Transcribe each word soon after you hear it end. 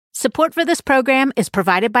Support for this program is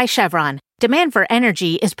provided by Chevron. Demand for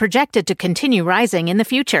energy is projected to continue rising in the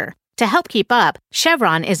future. To help keep up,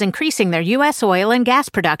 Chevron is increasing their U.S. oil and gas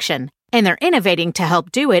production, and they're innovating to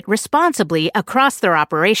help do it responsibly across their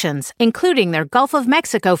operations, including their Gulf of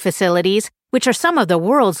Mexico facilities, which are some of the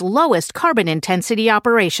world's lowest carbon intensity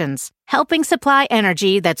operations, helping supply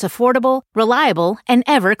energy that's affordable, reliable, and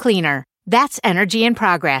ever cleaner. That's energy in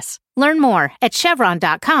progress. Learn more at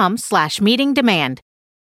chevron.com/meeting demand.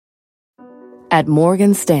 At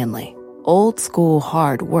Morgan Stanley, old school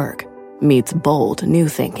hard work meets bold new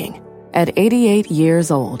thinking. At 88 years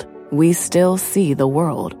old, we still see the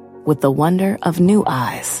world with the wonder of new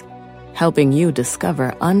eyes, helping you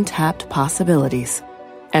discover untapped possibilities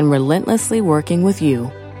and relentlessly working with you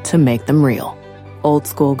to make them real. Old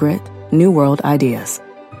school grit, new world ideas.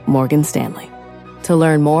 Morgan Stanley. To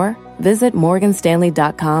learn more, visit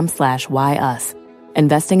morganstanley.com/whyus.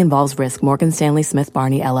 Investing involves risk. Morgan Stanley Smith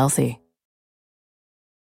Barney, LLC.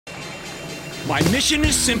 My mission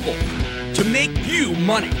is simple, to make you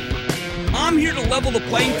money. I'm here to level the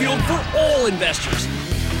playing field for all investors.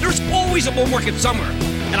 There's always a bull market somewhere,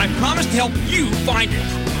 and I promise to help you find it.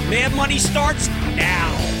 Mad Money starts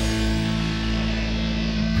now.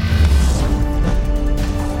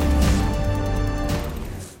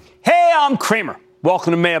 Hey, I'm Cramer.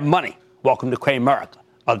 Welcome to Mad Money. Welcome to Cramerica.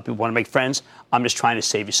 Other people want to make friends. I'm just trying to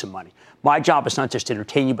save you some money. My job is not just to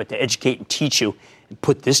entertain you, but to educate and teach you and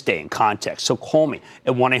put this day in context. So call me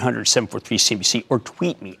at 1-800-743-CNBC or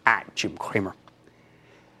tweet me at Jim Cramer.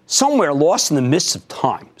 Somewhere lost in the mists of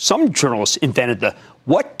time, some journalists invented the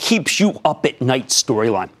 "what keeps you up at night"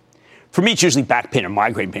 storyline. For me, it's usually back pain or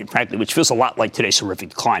migraine pain, frankly, which feels a lot like today's horrific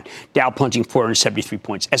decline. Dow plunging 473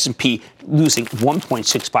 points, S&P losing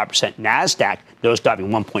 1.65%, NASDAQ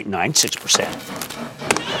nosediving 1.96%.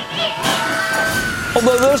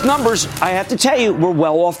 Although those numbers, I have to tell you, were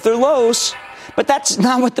well off their lows. But that's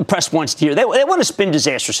not what the press wants to hear. They want to spin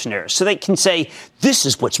disaster scenarios so they can say, this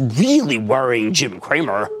is what's really worrying Jim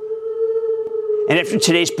Cramer. And after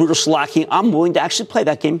today's brutal slacking, I'm willing to actually play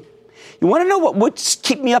that game. You want to know what would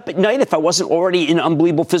keep me up at night if I wasn't already in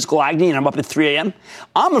unbelievable physical agony and I'm up at 3 a.m.?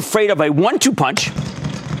 I'm afraid of a 1-2 punch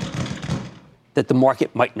that the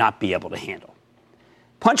market might not be able to handle.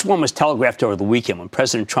 Punch one was telegraphed over the weekend when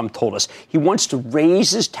President Trump told us he wants to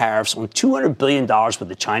raise his tariffs on $200 billion worth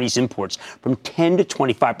of Chinese imports from 10 to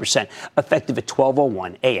 25%, effective at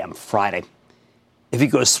 12:01 a.m. Friday. If he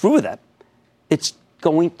goes through with that, it's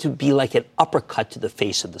going to be like an uppercut to the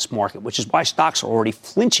face of this market, which is why stocks are already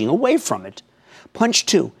flinching away from it. Punch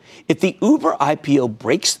two, if the Uber IPO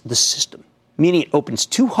breaks the system, meaning it opens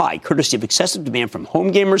too high, courtesy of excessive demand from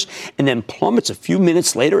home gamers, and then plummets a few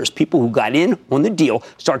minutes later as people who got in on the deal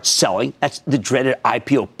start selling. That's the dreaded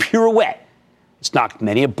IPO pirouette. It's knocked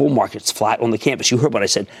many a bull markets flat on the canvas. You heard what I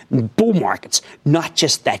said. Bull markets, not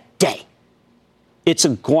just that day. It's a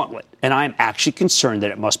gauntlet, and I'm actually concerned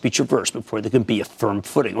that it must be traversed before there can be a firm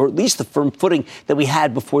footing, or at least the firm footing that we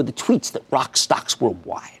had before the tweets that rocked stocks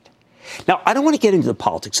worldwide. Now, I don't want to get into the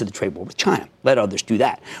politics of the trade war with China. Let others do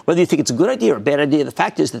that. Whether you think it's a good idea or a bad idea, the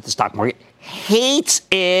fact is that the stock market hates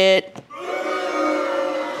it.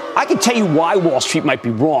 I can tell you why Wall Street might be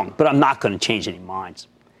wrong, but I'm not going to change any minds.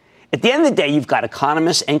 At the end of the day, you've got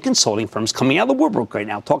economists and consulting firms coming out of the woodwork right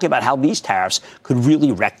now talking about how these tariffs could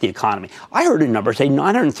really wreck the economy. I heard a number say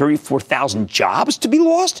 934,000 jobs to be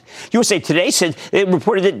lost. USA Today said it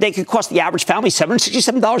reported that they could cost the average family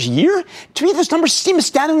 $767 a year. To me, those numbers seem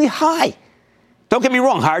astoundingly high. Don't get me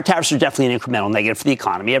wrong, higher tariffs are definitely an incremental negative for the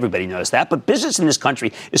economy. Everybody knows that. But business in this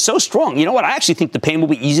country is so strong. You know what? I actually think the pain will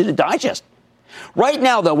be easy to digest. Right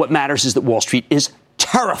now, though, what matters is that Wall Street is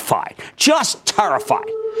terrified, just terrified.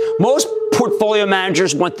 Most portfolio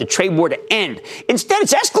managers want the trade war to end. Instead,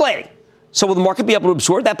 it's escalating. So will the market be able to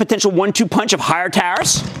absorb that potential 1-2 punch of higher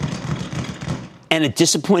tariffs and a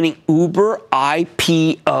disappointing Uber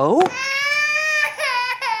IPO?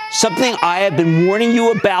 Something I have been warning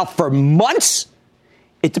you about for months?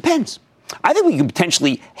 It depends. I think we can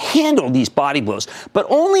potentially handle these body blows, but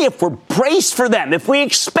only if we're braced for them, if we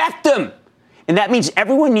expect them. And that means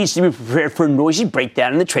everyone needs to be prepared for a noisy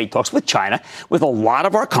breakdown in the trade talks with China, with a lot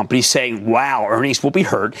of our companies saying, wow, earnings will be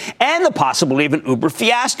hurt, and the possibility of an Uber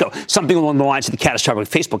fiasco, something along the lines of the catastrophic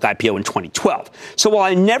Facebook IPO in 2012. So while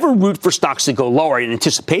I never root for stocks to go lower in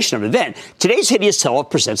anticipation of an event, today's hideous sell-off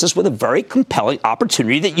presents us with a very compelling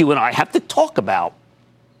opportunity that you and I have to talk about.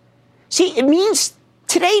 See, it means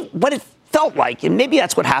today what it felt like, and maybe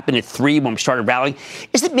that's what happened at 3 when we started rallying,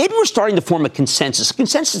 is that maybe we're starting to form a consensus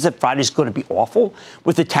that Friday's going to be awful,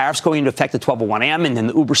 with the tariffs going into effect at 12:01 a.m. and then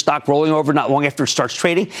the Uber stock rolling over not long after it starts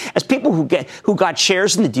trading, as people who got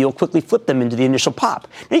shares in the deal quickly flip them into the initial pop.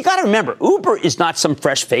 Now, you got to remember, Uber is not some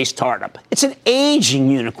fresh-faced startup. It's an aging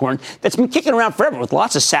unicorn that's been kicking around forever with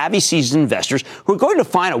lots of savvy, seasoned investors who are going to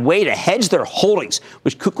find a way to hedge their holdings,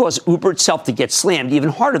 which could cause Uber itself to get slammed even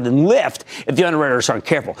harder than Lyft if the underwriters aren't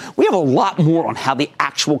careful. We have a lot more on how the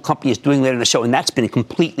actual company is doing later in the show, and that's been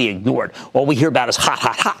completely ignored. All we hear about is hot,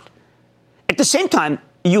 hot, hot. At the same time,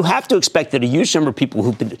 you have to expect that a huge number of people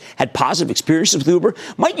who've had positive experiences with Uber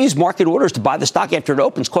might use market orders to buy the stock after it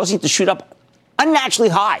opens, causing it to shoot up unnaturally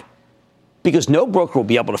high, because no broker will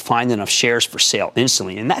be able to find enough shares for sale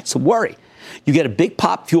instantly, and that's a worry. You get a big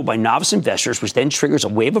pop fueled by novice investors, which then triggers a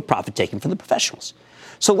wave of profit taking from the professionals.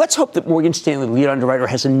 So let's hope that Morgan Stanley lead underwriter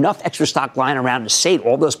has enough extra stock lying around to sate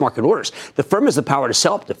all those market orders. The firm has the power to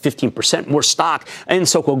sell up to 15% more stock in the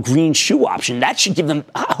so-called green shoe option. That should give them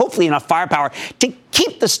hopefully enough firepower to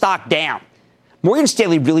keep the stock down. Morgan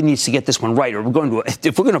Stanley really needs to get this one right, or if we're going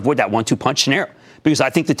to avoid that 1-2 punch scenario, because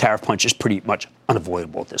I think the tariff punch is pretty much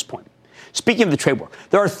unavoidable at this point. Speaking of the trade war,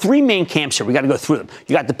 there are 3 main camps here. We got to go through them.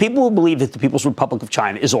 You got the people who believe that the People's Republic of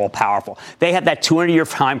China is all powerful. They have that 200-year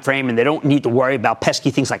time frame, and they don't need to worry about pesky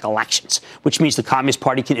things like elections, which means the Communist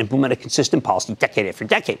Party can implement a consistent policy decade after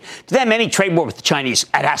decade. To them, any trade war with the Chinese,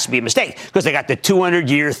 it has to be a mistake because they got the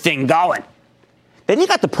 200-year thing going. Then you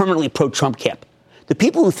got the permanently pro-Trump camp, the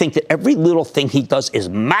people who think that every little thing he does is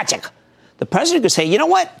magic. The president could say, you know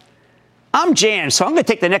what? I'm Jan, so I'm going to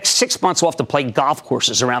take the next 6 months off to play golf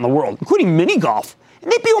courses around the world, including mini golf. And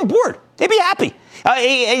they'd be on board. They'd be happy.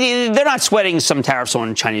 They're not sweating some tariffs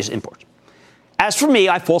on Chinese imports. As for me,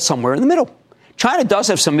 I fall somewhere in the middle. China does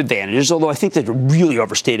have some advantages, although I think that they're really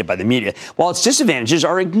overstated by the media, while its disadvantages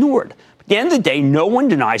are ignored. At the end of the day, no one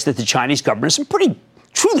denies that the Chinese government has some pretty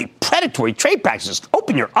truly predatory trade practices.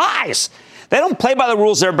 Open your eyes. They don't play by the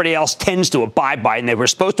rules everybody else tends to abide by, and they were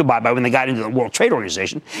supposed to abide by when they got into the World Trade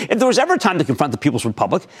Organization. If there was ever a time to confront the People's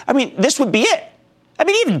Republic, I mean, this would be it. I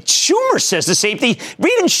mean, even Schumer says the same thing.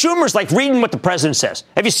 Reading Schumer's like reading what the president says.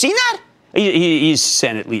 Have you seen that? He's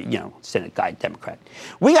Senate guy, Democrat.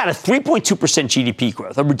 We got a 3.2% GDP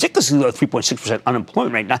growth, a ridiculously low 3.6%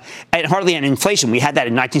 unemployment rate, and hardly any inflation. We had that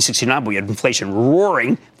in 1969, but we had inflation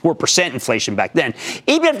roaring, 4% inflation back then.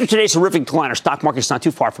 Even after today's horrific decline, our stock market's not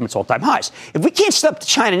too far from its all-time highs. If we can't stand up to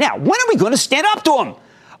China now, when are we going to stand up to them?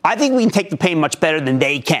 I think we can take the pain much better than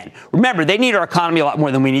they can. Remember, they need our economy a lot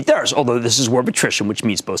more than we need theirs, although this is war of attrition, which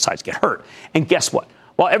means both sides get hurt. And guess what?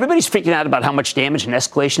 While everybody's freaking out about how much damage and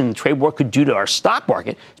escalation in the trade war could do to our stock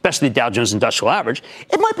market, especially the Dow Jones Industrial Average,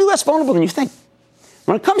 it might be less vulnerable than you think.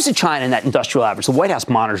 When it comes to China and that industrial average, the White House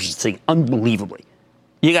monitors this thing unbelievably.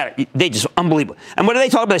 They just unbelievable. And what do they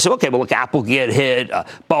talk about? They say, okay, well, look, Apple get hit,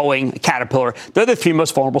 Boeing, Caterpillar. They're the 3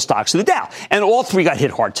 most vulnerable stocks of the Dow. And all 3 got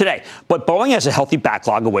hit hard today. But Boeing has a healthy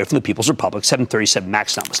backlog away from the People's Republic, 737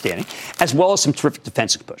 MAX notwithstanding, as well as some terrific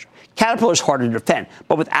defense exposure. Caterpillar's harder to defend.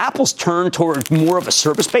 But with Apple's turn towards more of a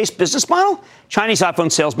service-based business model, Chinese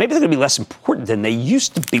iPhone sales, maybe they're going to be less important than they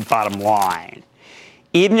used to be, bottom line.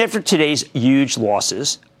 Even after today's huge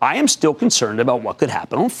losses, I am still concerned about what could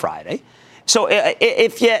happen on Friday. So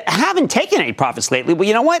if you haven't taken any profits lately, well,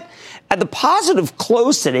 you know what? The positive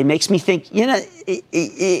close today makes me think,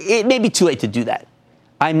 it may be too late to do that.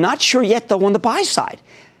 I'm not sure yet, though, on the buy side.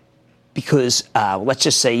 Because let's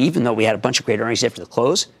just say, even though we had a bunch of great earnings after the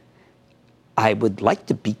close, I would like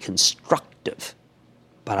to be constructive.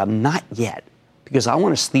 But I'm not yet, because I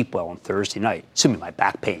want to sleep well on Thursday night, assuming my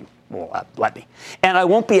back pain will let me. And I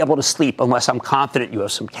won't be able to sleep unless I'm confident you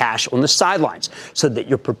have some cash on the sidelines so that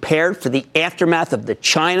you're prepared for the aftermath of the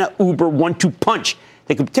China Uber 1-2 punch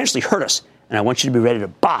that could potentially hurt us. And I want you to be ready to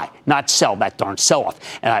buy, not sell that darn sell-off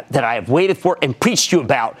that I have waited for and preached to you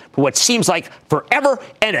about for what seems like forever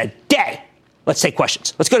and a day. Let's take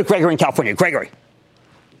questions. Let's go to Gregory in California. Gregory.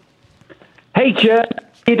 Hey, Chad. How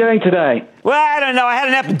are you doing today? Well, I don't know. I had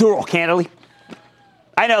an epidural, candidly.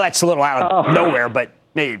 I know that's a little out of nowhere, but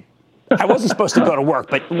maybe I wasn't supposed to go to work.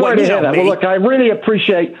 But sorry to hear that. Well, look, I really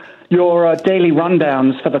appreciate your daily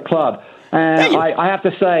rundowns for the club. And I have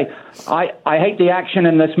to say, I hate the action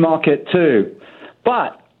in this market, too.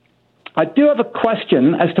 But I do have a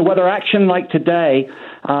question as to whether action like today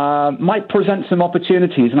might present some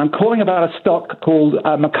opportunities. And I'm calling about a stock called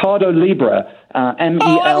Mercado Libre, M-E-L-I.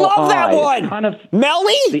 Oh, I love that one. Kind of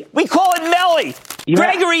Melly? We call it Melly.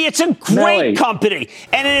 Gregory, it's a great company.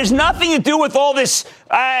 And it has nothing to do with all this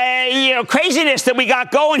craziness that we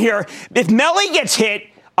got going here. If Melly gets hit,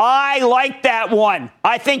 I like that one.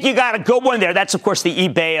 I think you got a good one there. That's, of course, the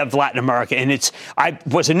eBay of Latin America. And I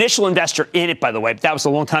was an initial investor in it, by the way, but that was a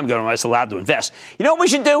long time ago when I was allowed to invest. You know what we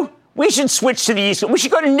should do? We should switch to the East Coast. We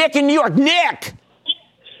should go to Nick in New York. Nick!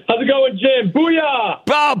 How's it going, Jim? Booyah!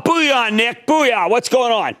 Oh, booyah, Nick. Booyah. What's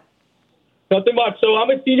going on? Nothing much. So I'm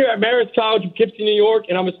a senior at Marist College in Poughkeepsie, New York,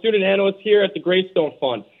 and I'm a student analyst here at the Greystone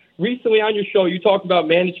Fund. Recently on your show, you talked about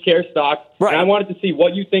managed care stocks, right. And I wanted to see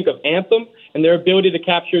what you think of Anthem and their ability to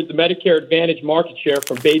capture the Medicare Advantage market share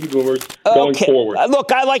from baby boomers going forward.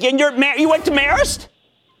 Look, I like it. You went to Marist?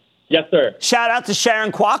 Yes, sir. Shout out to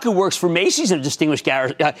Sharon Kwok, who works for Macy's and a distinguished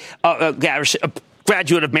graduate of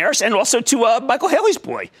Marist, and also to Michael Haley's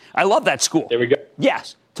boy. I love that school. There we go.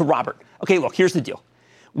 Yes, to Robert. Okay, look, here's the deal.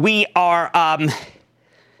 We are,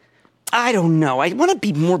 I don't know. I want to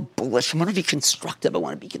be more bullish. I want to be constructive.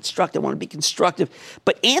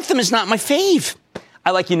 But Anthem is not my fave.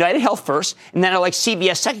 I like United Health first, and then I like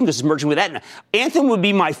CVS second because it's merging with Aetna. Anthem would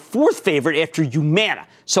be my fourth favorite after Humana.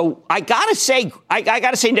 So I gotta say,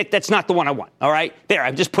 Nick, that's not the one I want. All right, there,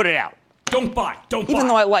 I've just put it out. Don't buy. Even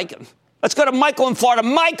though I like him. Let's go to Michael in Florida.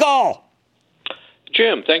 Michael.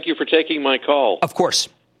 Jim, thank you for taking my call. Of course.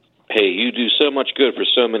 Hey, you do so much good for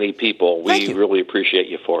so many people. We really appreciate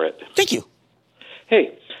you for it. Thank you.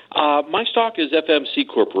 Hey, my stock is FMC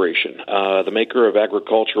Corporation, the maker of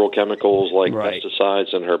agricultural chemicals like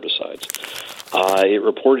pesticides and herbicides. It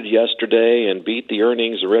reported yesterday and beat the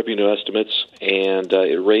earnings and revenue estimates, and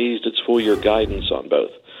it raised its full-year guidance on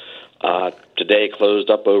both. Today it closed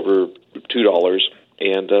up over $2.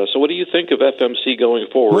 And so what do you think of FMC going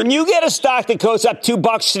forward? When you get a stock that goes up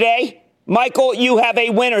 $2 today, Michael, you have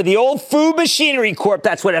a winner. The Old Food Machinery Corp,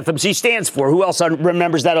 that's what FMC stands for. Who else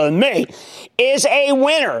remembers that other than me? Is a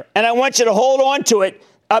winner. And I want you to hold on to it.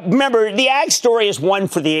 Remember, the ag story is one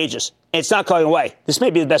for the ages. It's not going away. This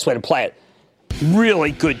may be the best way to play it.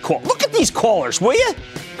 Really good call. Look at these callers, will you?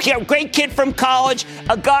 Great kid from college,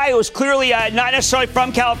 a guy who was clearly not necessarily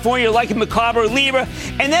from California, like Macabre or Libra,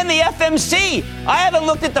 and then the FMC. I haven't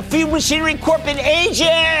looked at the Food Machinery Corp in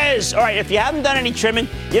ages. All right, if you haven't done any trimming,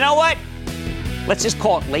 you know what? Let's just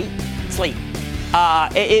call it late. It's late.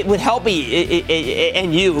 It would help me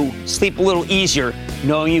and you sleep a little easier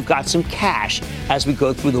knowing you've got some cash as we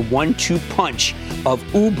go through the 1-2 punch of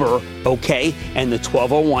Uber, okay, and the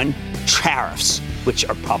 1201 tariffs, which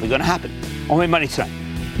are probably going to happen. Only money tonight.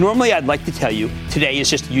 Normally, I'd like to tell you today is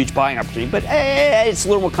just a huge buying opportunity, but it's a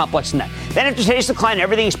little more complex than that. Then after today's decline,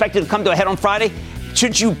 everything expected to come to a head on Friday.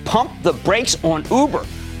 Should you pump the brakes on Uber?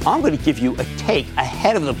 I'm going to give you a take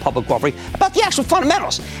ahead of the public offering about the actual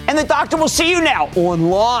fundamentals. And the doctor will see you now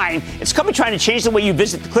online. It's company trying to change the way you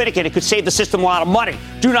visit the clinic, and it could save the system a lot of money.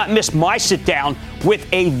 Do not miss my sit down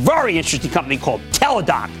with a very interesting company called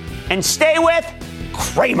Teladoc. And stay with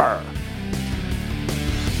Cramer.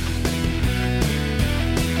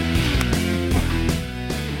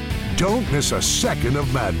 Don't miss a second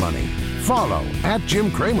of Mad Money. Follow @Jim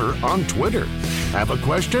Cramer on Twitter. Have a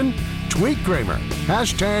question? Tweet Cramer.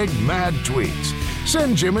 #MadTweets.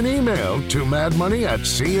 Send Jim an email to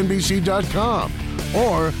madmoney@cnbc.com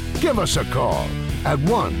or give us a call at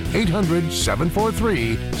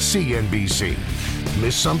 1-800-743-CNBC.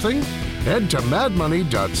 Miss something? Head to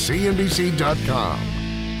madmoney.cnbc.com.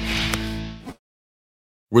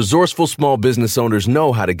 Resourceful small business owners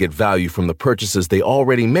know how to get value from the purchases they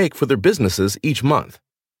already make for their businesses each month.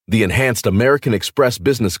 The enhanced American Express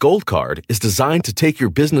Business Gold Card is designed to take your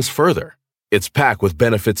business further. It's packed with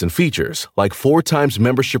benefits and features like 4 times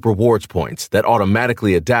membership rewards points that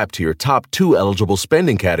automatically adapt to your top 2 eligible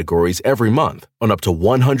spending categories every month on up to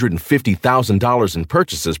 $150,000 in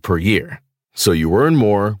purchases per year. So you earn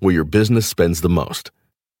more where your business spends the most.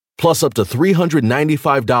 Plus up to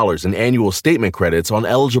 $395 in annual statement credits on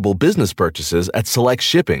eligible business purchases at select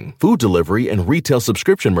shipping, food delivery, and retail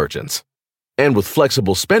subscription merchants. And with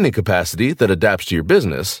flexible spending capacity that adapts to your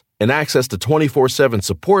business and access to 24/7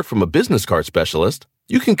 support from a business card specialist,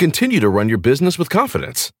 you can continue to run your business with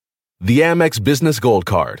confidence. The Amex Business Gold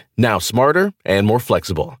Card, now smarter and more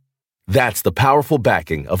flexible. That's the powerful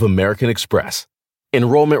backing of American Express.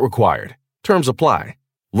 Enrollment required. Terms apply.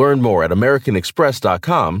 Learn more at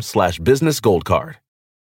americanexpress.com/businessgoldcard.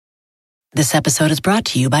 This episode is brought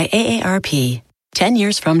to you by AARP. 10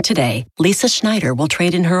 years from today, Lisa Schneider will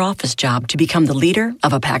trade in her office job to become the leader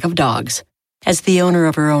of a pack of dogs. As the owner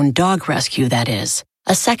of her own dog rescue, that is.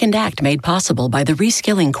 A second act made possible by the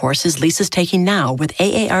reskilling courses Lisa's taking now with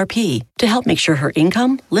AARP to help make sure her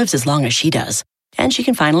income lives as long as she does. And she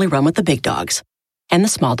can finally run with the big dogs. And the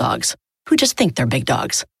small dogs, who just think they're big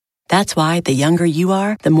dogs. That's why the younger you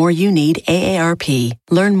are, the more you need AARP.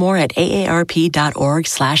 Learn more at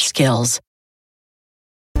aarp.org/skills.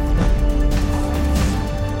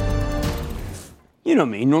 You know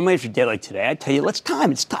me. Normally after a day like today, I tell you, it's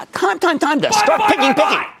time to start picking.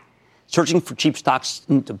 Searching for cheap stocks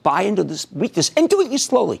to buy into this weakness and doing it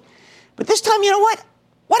slowly. But this time, you know what?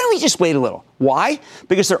 Why don't we just wait a little? Why?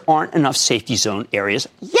 Because there aren't enough safety zone areas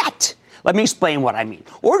yet. Let me explain what I mean.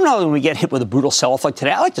 Ordinarily, when we get hit with a brutal sell-off like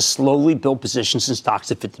today, I like to slowly build positions in stocks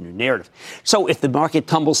that fit the new narrative. So if the market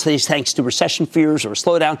tumbles thanks to recession fears or a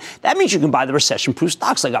slowdown, that means you can buy the recession-proof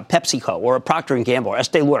stocks like a PepsiCo or a Procter & Gamble or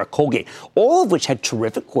Estee Lauder, Colgate, all of which had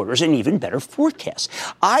terrific quarters and even better forecasts.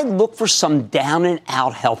 I look for some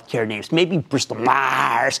down-and-out healthcare names, maybe Bristol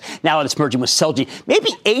Myers, now that it's merging with Celgene,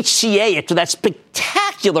 maybe HCA after that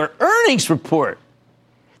spectacular earnings report.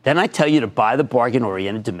 Then I tell you to buy the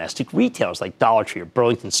bargain-oriented domestic retailers like Dollar Tree or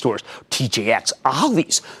Burlington Stores, TJX,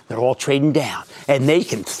 Ollie's. They're all trading down, and they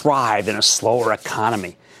can thrive in a slower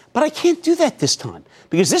economy. But I can't do that this time,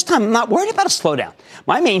 because this time I'm not worried about a slowdown.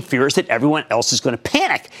 My main fear is that everyone else is going to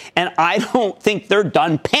panic, and I don't think they're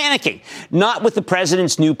done panicking. Not with the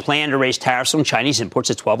president's new plan to raise tariffs on Chinese imports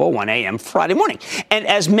at 12:01 a.m. Friday morning. And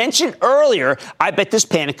as mentioned earlier, I bet this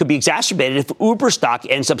panic could be exacerbated if Uber stock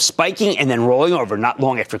ends up spiking and then rolling over not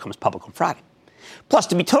long after it comes public on Friday. Plus,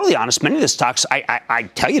 to be totally honest, many of the stocks I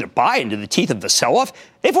tell you to buy into the teeth of the sell-off,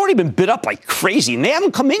 they've already been bid up like crazy, and they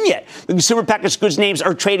haven't come in yet. The consumer packaged goods names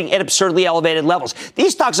are trading at absurdly elevated levels.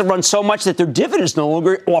 These stocks have run so much that their dividends no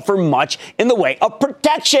longer offer much in the way of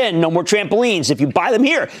protection. No more trampolines. If you buy them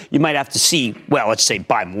here, you might have to see, well, let's say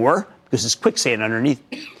buy more, because it's quicksand underneath.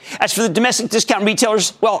 As for the domestic discount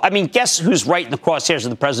retailers, well, guess who's right in the crosshairs of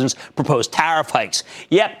the president's proposed tariff hikes?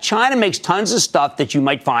 Yep, China makes tons of stuff that you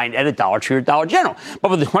might find at a Dollar Tree or Dollar General.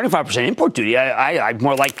 But with the 25% import duty, I'm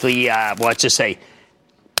more likely, let's just say,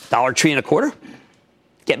 Dollar Tree and a quarter.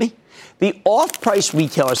 Get me? The off-price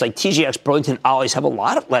retailers like TJX, Burlington, Ollie's have a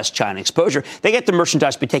lot less China exposure. They get the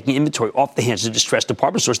merchandise by taking inventory off the hands of distressed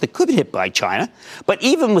department stores that could be hit by China. But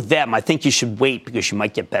even with them, I think you should wait because you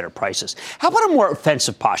might get better prices. How about a more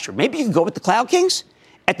offensive posture? Maybe you can go with the Cloud Kings?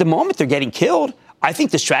 At the moment, they're getting killed. I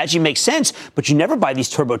think the strategy makes sense, but you never buy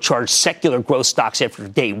these turbocharged secular growth stocks after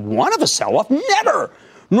day one of a sell-off. Never!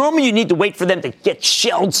 Normally, you need to wait for them to get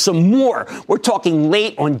shelled some more. We're talking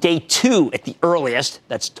late on day 2 at the earliest.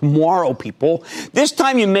 That's tomorrow, people. This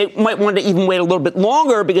time, you might want to even wait a little bit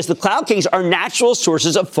longer because the Cloud Kings are natural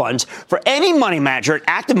sources of funds for any money manager, an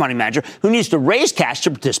active money manager, who needs to raise cash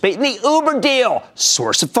to participate in the Uber deal.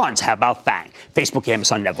 Source of funds. How about FANG? Facebook,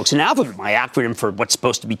 Amazon, Netflix, and Alphabet, my acronym for what's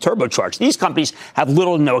supposed to be turbocharged. These companies have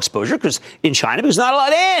little to no exposure in China because not a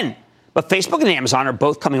lot in. But Facebook and Amazon are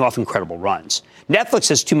both coming off incredible runs. Netflix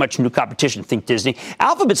has too much new competition. Think Disney.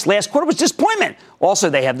 Alphabet's last quarter was disappointment. Also,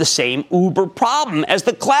 they have the same Uber problem as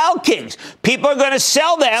the Cloud Kings. People are going to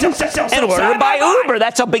sell them in order to buy Uber.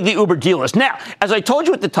 That's how big the Uber deal is. Now, as I told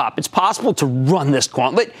you at the top, it's possible to run this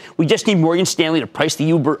gauntlet. We just need Morgan Stanley to price the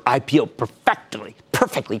Uber IPO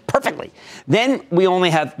perfectly. Then we only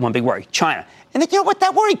have one big worry, China. And you know what?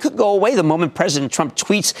 That worry could go away the moment President Trump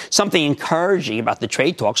tweets something encouraging about the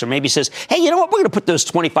trade talks, or maybe says, hey, you know what? We're going to put those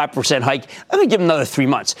 25% hike. I'm going to give them another 3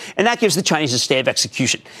 months. And that gives the Chinese a stay of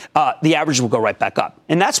execution. The average will go right back up.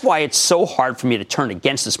 And that's why it's so hard for me to turn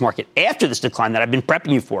against this market after this decline that I've been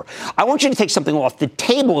prepping you for. I want you to take something off the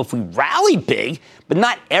table if we rally big, but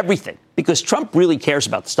not everything. Because Trump really cares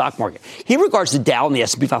about the stock market. He regards the Dow and the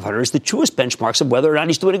S&P 500 as the truest benchmarks of whether or not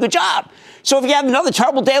he's doing a good job. So if you have another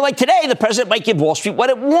terrible day like today, the president might give Wall Street what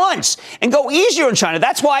it wants and go easier on China.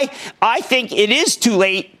 That's why I think it is too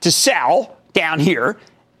late to sell down here.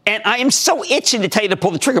 And I am so itching to tell you to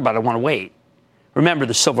pull the trigger, but I want to wait. Remember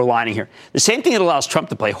the silver lining here. The same thing that allows Trump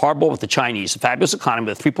to play hardball with the Chinese, a fabulous economy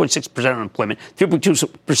with 3.6% unemployment,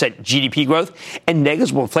 3.2% GDP growth, and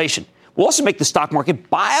negligible inflation. We'll also make the stock market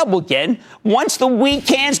buyable again once the weak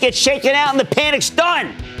hands get shaken out and the panic's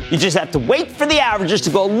done. You just have to wait for the averages to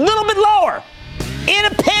go a little bit lower in a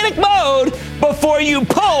panic mode before you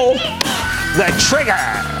pull the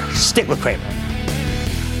trigger. Stick with Cramer.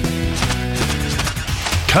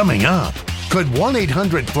 Coming up, could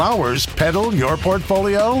 1-800-Flowers peddle your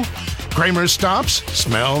portfolio? Cramer stops,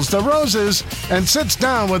 smells the roses, and sits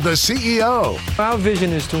down with the CEO. Our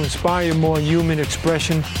vision is to inspire more human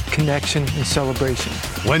expression, connection, and celebration.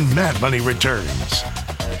 When Mad Money returns.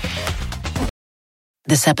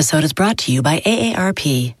 This episode is brought to you by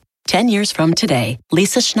AARP. 10 years from today,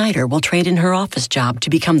 Lisa Schneider will trade in her office job to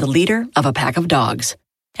become the leader of a pack of dogs.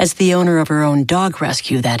 As the owner of her own dog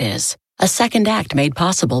rescue, that is. A second act made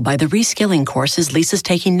possible by the reskilling courses Lisa's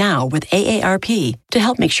taking now with AARP to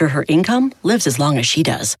help make sure her income lives as long as she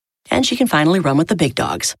does. And she can finally run with the big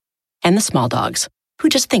dogs. And the small dogs, who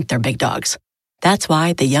just think they're big dogs. That's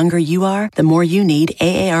why the younger you are, the more you need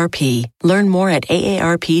AARP. Learn more at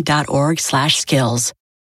aarp.org/skills.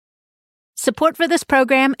 Support for this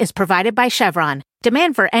program is provided by Chevron.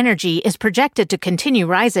 Demand for energy is projected to continue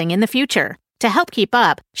rising in the future. To help keep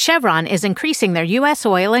up, Chevron is increasing their U.S.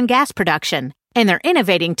 oil and gas production, and they're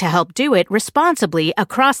innovating to help do it responsibly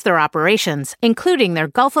across their operations, including their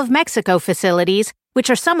Gulf of Mexico facilities, which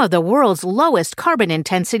are some of the world's lowest carbon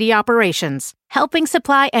intensity operations, helping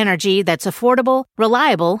supply energy that's affordable,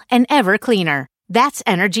 reliable, and ever cleaner. That's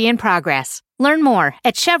energy in progress. Learn more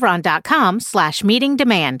at chevron.com/meeting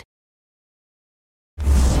demand.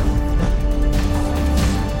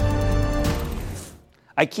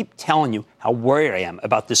 I keep telling you how worried I am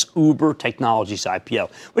about this Uber Technologies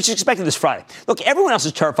IPO, which is expected this Friday. Look, everyone else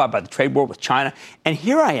is terrified by the trade war with China, and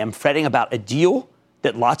here I am fretting about a deal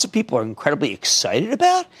that lots of people are incredibly excited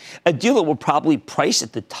about, a deal that will probably price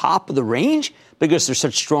at the top of the range because there's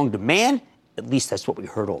such strong demand. At least that's what we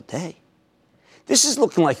heard all day. This is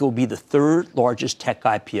looking like it will be the third largest tech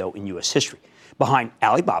IPO in U.S. history, behind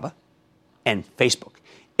Alibaba and Facebook.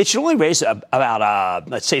 It should only raise about,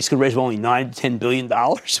 let's say it's going to raise only $9 to $10 billion.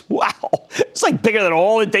 Wow. It's like bigger than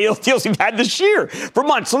all the deals we've had this year. For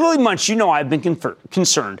months, literally months, I've been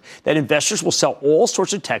concerned that investors will sell all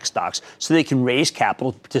sorts of tech stocks so they can raise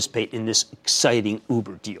capital to participate in this exciting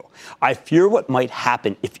Uber deal. I fear what might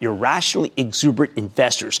happen if irrationally exuberant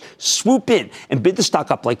investors swoop in and bid the stock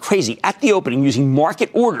up like crazy at the opening using market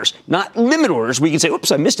orders, not limit orders. We can say,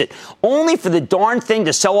 oops, I missed it, only for the darn thing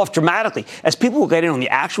to sell off dramatically as people will get in on the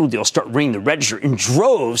actual deal, start ringing the register in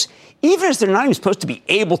droves, even as they're not even supposed to be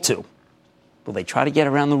able to. Will they try to get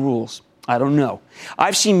around the rules? I don't know.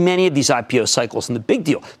 I've seen many of these IPO cycles, and the big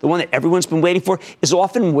deal, the one that everyone's been waiting for, is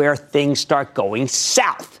often where things start going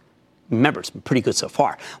south. Remember, it's been pretty good so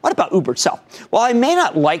far. What about Uber itself? Well, I may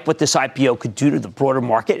not like what this IPO could do to the broader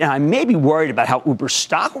market, and I may be worried about how Uber's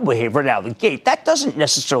stock will behave right out of the gate. That doesn't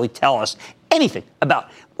necessarily tell us anything about,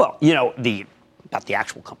 about the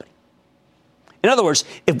actual company. In other words,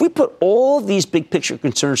 if we put all these big picture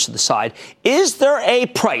concerns to the side, is there a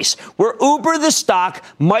price where Uber, the stock,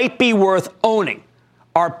 might be worth owning?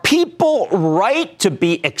 Are people right to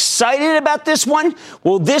be excited about this one?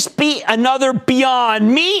 Will this be another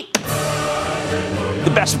Beyond Meat,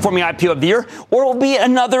 the best performing IPO of the year, or will it be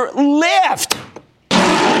another Lyft,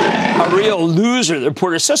 a real loser? The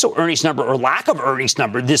reporter says so. Earnings number or lack of earnings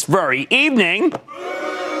number this very evening.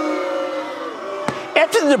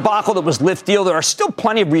 After the debacle that was Lyft deal, there are still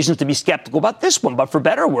plenty of reasons to be skeptical about this one. But for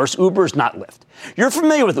better or worse, Uber is not Lyft. You're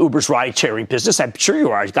familiar with Uber's ride-sharing business. I'm sure you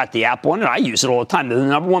are. I've got the app one, and I use it all the time. They're the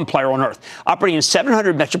number one player on earth, operating in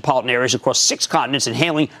 700 metropolitan areas across 6 continents and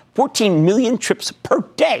handling 14 million trips per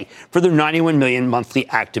day for their 91 million monthly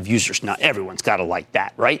active users. Now, everyone's got to like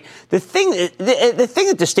that, right? The thing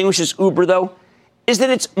that distinguishes Uber, though, is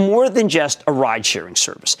that it's more than just a ride-sharing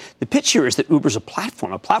service. The pitch here is that Uber's a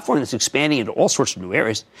platform that's expanding into all sorts of new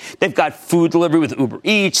areas. They've got food delivery with Uber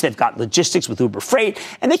Eats, they've got logistics with Uber Freight,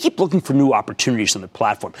 and they keep looking for new opportunities on the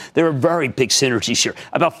platform. There are very big synergies here.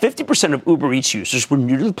 About 50% of Uber Eats users were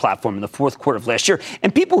new to the platform in the fourth quarter of last year,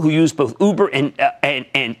 and people who use both Uber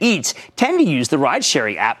and Eats tend to use the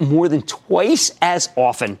ride-sharing app more than twice as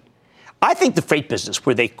often. I think the freight business,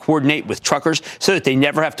 where they coordinate with truckers so that they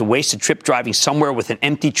never have to waste a trip driving somewhere with an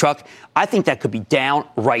empty truck, I think that could be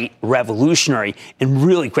downright revolutionary and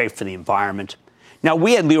really great for the environment. Now,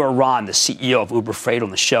 we had Lior Ron, the CEO of Uber Freight,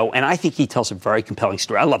 on the show, and I think he tells a very compelling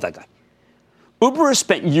story. I love that guy. Uber has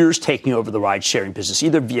spent years taking over the ride-sharing business,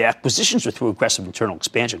 either via acquisitions or through aggressive internal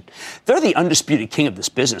expansion. They're the undisputed king of this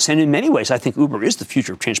business, and in many ways, I think Uber is the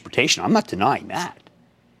future of transportation. I'm not denying that.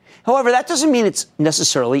 However, that doesn't mean it's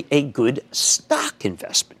necessarily a good stock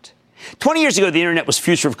investment. 20 years ago, the internet was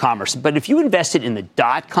future of commerce, but if you invested in the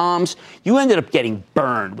dot-coms, you ended up getting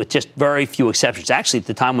burned with just very few exceptions. Actually, at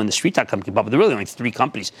the time when the street.com came up, there were really only 3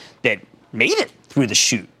 companies that made it through the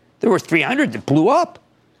chute. There were 300 that blew up.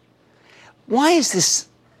 Why is this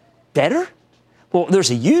better? Well,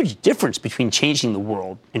 there's a huge difference between changing the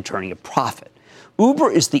world and turning a profit.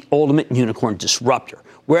 Uber is the ultimate unicorn disruptor.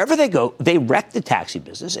 Wherever they go, they wreck the taxi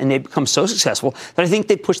business, and they become so successful that I think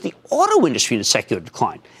they push the auto industry into secular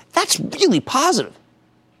decline. That's really positive.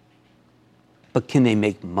 But can they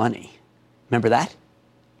make money? Remember that?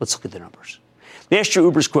 Let's look at the numbers. Last year,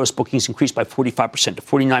 Uber's gross bookings increased by 45% to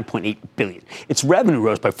 $49.8 billion. Its revenue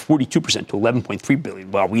rose by 42% to $11.3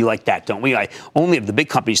 billion. Well, we like that, don't we? Only of the big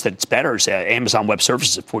companies that it's better is Amazon Web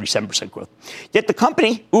Services at 47% growth. Yet the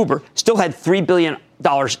company, Uber, still had $3 billion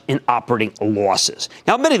in operating losses.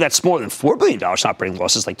 Now, admittedly, that's more than $4 billion in operating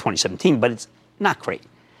losses like 2017, but it's not great.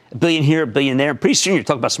 $1 billion here, $1 billion there. Pretty soon you're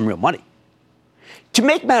talking about some real money. To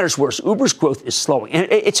make matters worse, Uber's growth is slowing, and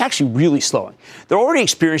it's actually really slowing. They're already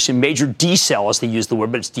experiencing major decel, as they use the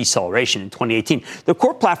word, but it's deceleration in 2018. The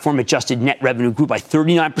core platform adjusted net revenue grew by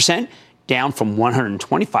 39%, down from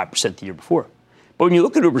 125% the year before. But when you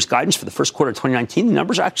look at Uber's guidance for the first quarter of 2019, the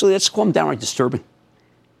numbers are actually, let's call them downright disturbing.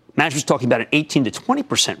 Management's talking about an 18 to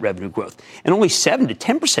 20% revenue growth, and only 7 to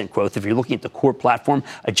 10% growth if you're looking at the core platform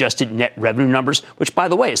adjusted net revenue numbers, which, by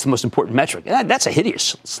the way, is the most important metric. That's a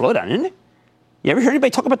hideous slowdown, isn't it? You ever hear anybody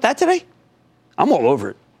talk about that today? I'm all over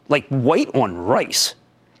it. Like white on rice.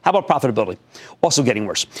 How about profitability? Also getting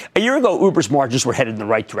worse. A year ago, Uber's margins were headed in the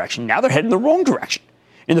right direction. Now they're headed in the wrong direction.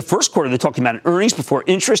 In the first quarter, they're talking about an earnings before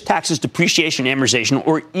interest, taxes, depreciation, amortization,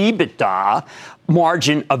 or EBITDA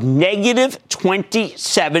margin of negative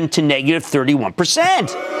 27 to negative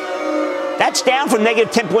 31%. That's down from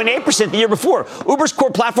negative 10.8% the year before. Uber's core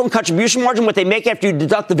platform contribution margin, what they make after you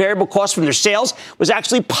deduct the variable costs from their sales, was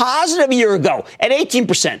actually positive a year ago at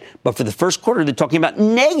 18%. But for the first quarter, they're talking about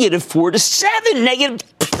negative 4 to 7, negative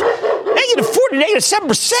 4 to negative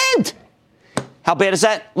 7%. How bad is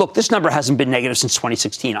that? Look, this number hasn't been negative since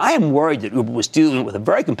 2016. I am worried that Uber was dealing with a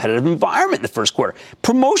very competitive environment in the first quarter.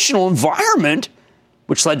 Promotional environment,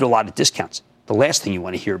 which led to a lot of discounts. The last thing you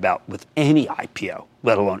want to hear about with any IPO,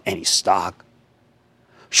 let alone any stock.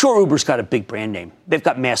 Sure, Uber's got a big brand name. They've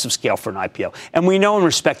got massive scale for an IPO. And we know and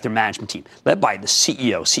respect their management team, led by the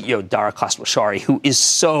CEO Dara Khosrowshahi, who is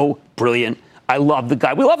so brilliant. I love the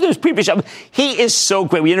guy. We loved his previous job. He is so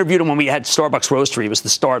great. We interviewed him when we had Starbucks Roastery. He was the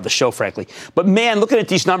star of the show, frankly. But, man, looking at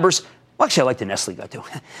these numbers, well, actually, I like the Nestle guy, too.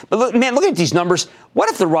 But, looking at these numbers, what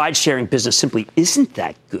if the ride-sharing business simply isn't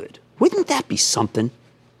that good? Wouldn't that be something?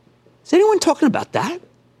 Is anyone talking about that?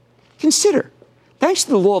 Consider, thanks to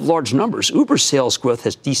the law of large numbers, Uber's sales growth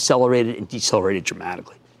has decelerated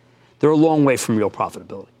dramatically. They're a long way from real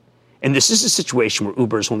profitability. And this is a situation where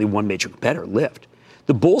Uber is only one major competitor, Lyft.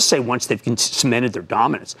 The bulls say once they've cemented their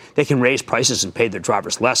dominance, they can raise prices and pay their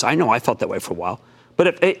drivers less. I know I felt that way for a while.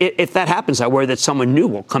 But if that happens, I worry that someone new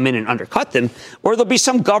will come in and undercut them, or there'll be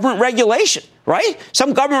some government regulation, right?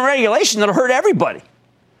 Some government regulation that'll hurt everybody.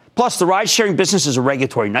 Plus, the ride-sharing business is a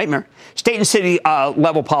regulatory nightmare. State and city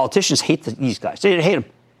level politicians hate these guys. They hate them.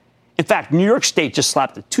 In fact, New York State just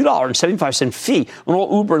slapped a $2.75 fee on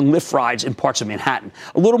all Uber and Lyft rides in parts of Manhattan,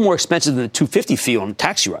 a little more expensive than the $2.50 fee on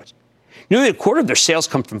taxi rides. Nearly a quarter of their sales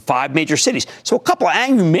come from 5 major cities, so a couple of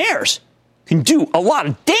angry mayors can do a lot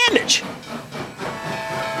of damage.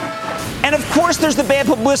 And, of course, there's the bad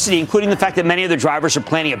publicity, including the fact that many of their drivers are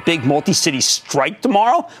planning a big multi-city strike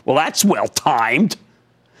tomorrow. Well, that's well-timed.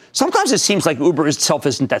 Sometimes it seems like Uber itself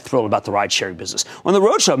isn't that thrilled about the ride-sharing business. On the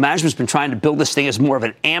roadshow, management's been trying to build this thing as more of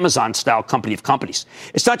an Amazon-style company of companies.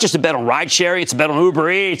 It's not just a bet on ride-sharing, it's a bet on Uber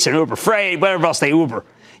Eats and Uber Freight, whatever else they Uber.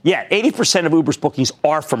 Yet, 80% of Uber's bookings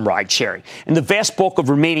are from ride-sharing, and the vast bulk of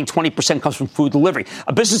remaining 20% comes from food delivery,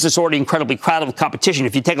 a business that's already incredibly crowded with competition.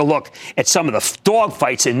 If you take a look at some of the dog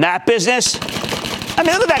fights in that business, I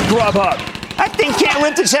mean, look at that Grubhub. That thing can't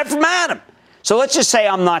lift its head from Adam. So let's just say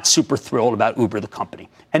I'm not super thrilled about Uber, the company.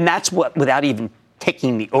 And that's what, without even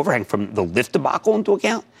taking the overhang from the Lyft debacle into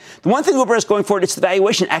account. The one thing Uber has going for it, its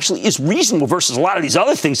valuation actually is reasonable versus a lot of these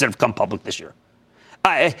other things that have come public this year.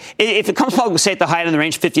 If it comes public, say at the high end of the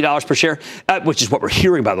range, $50 per share, which is what we're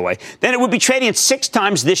hearing, by the way, then it would be trading at 6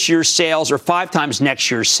 times this year's sales or 5 times next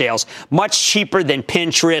year's sales. Much cheaper than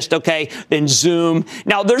Pinterest, okay, than Zoom.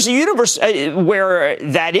 Now, there's a universe where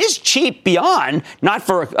that is cheap beyond, not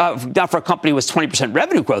for a company with 20%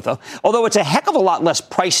 revenue growth, though, although it's a heck of a lot less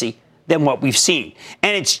pricey than what we've seen.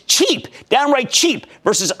 And it's cheap, downright cheap,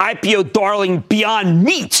 versus IPO darling Beyond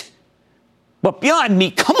Meat. But Beyond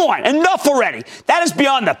Meat, come on, enough already. That is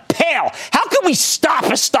beyond the pale. How can we stop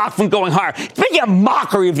a stock from going higher? It's making a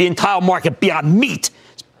mockery of the entire market, Beyond Meat.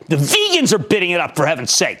 The vegans are bidding it up, for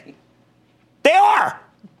heaven's sake. They are.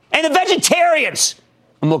 And the vegetarians.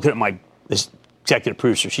 I'm looking at this executive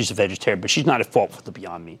producer. She's a vegetarian, but she's not at fault for the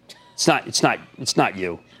Beyond Meat. It's not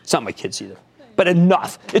you. It's not my kids either. But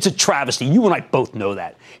enough. It's a travesty. You and I both know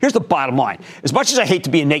that. Here's the bottom line. As much as I hate to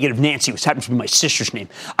be a negative Nancy, which happens to be my sister's name,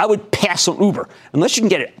 I would pass on Uber unless you can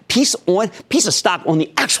get a piece of stock on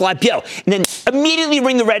the actual IPO and then immediately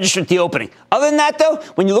ring the register at the opening. Other than that, though,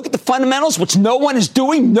 when you look at the fundamentals, which no one is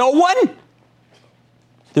doing,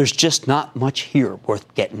 there's just not much here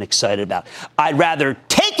worth getting excited about. I'd rather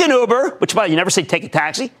take an Uber, which, by the way, you never say take a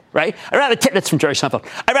taxi, right? That's from Jerry Seinfeld.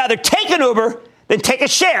 I'd rather take an Uber than take a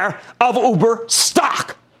share of Uber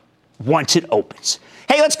stock once it opens.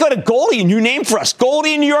 Hey, let's go to Goldie, a new name for us.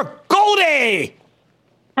 Goldie in New York. Goldie!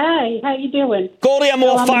 Hi, how you doing? Goldie, I'm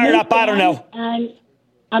all fired up. I don't know.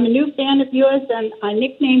 I'm a new fan of yours, and I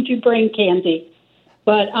nicknamed you Brain Candy.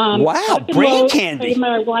 But wow, brain candy. Kramer,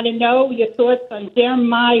 I want to know your thoughts on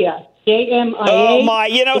Jeremiah. JMIA. Oh, my.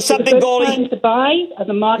 You know something, Goldie? To buy?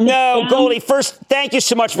 The market no, down? Goldie, first, thank you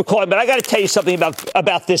so much for calling, but I got to tell you something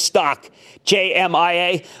about this stock,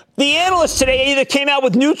 JMIA. The analysts today either came out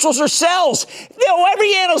with neutrals or sells.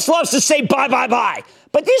 Every analyst loves to say buy, buy, buy.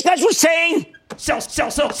 But these guys were saying sell.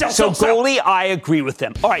 So, Goldie, I agree with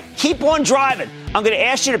them. All right, keep on driving. I'm going to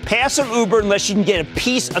ask you to pass on Uber unless you can get a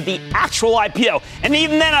piece of the actual IPO. And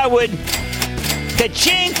even then I would...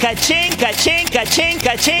 Ka-ching, ka-ching, ka-ching, ka-ching,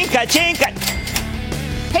 ka-ching, ka-ching, ka...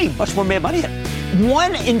 Hey, much more Mad Money.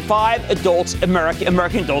 1 in 5 adults,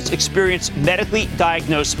 American adults, experience medically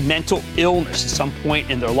diagnosed mental illness at some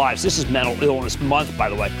point in their lives. This is Mental Illness Month, by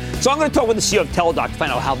the way. So I'm going to talk with the CEO of Teladoc to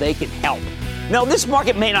find out how they can help. Now, this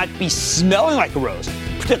market may not be smelling like a rose,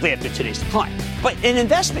 particularly after today's decline. But an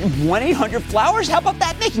investment in 1-800-Flowers, how about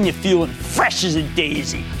that making you feeling fresh as a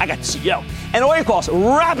daisy? I got the CEO. And all your calls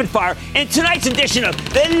rapid fire in tonight's edition of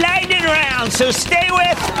the Lightning Round. So stay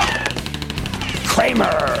with Kramer.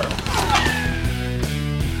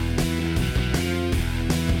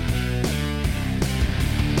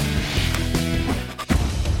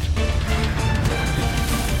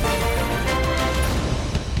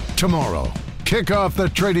 Tomorrow, kick off the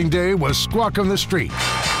trading day with Squawk on the Street.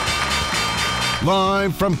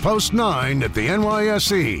 Live from Post 9 at the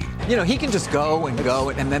NYSE. You know, he can just go, and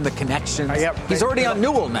then the connections. He's already on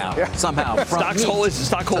Newell now, somehow. From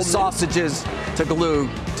to sausages, to glue,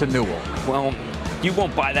 to Newell. Well, you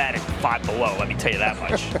won't buy that at Five Below, let me tell you that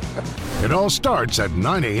much. It all starts at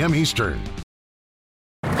 9 a.m. Eastern.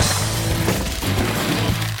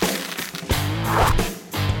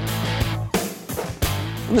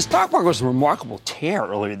 And the stock market was a remarkable tear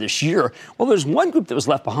earlier this year. Well, there's one group that was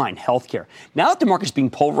left behind, healthcare. Now that the market's being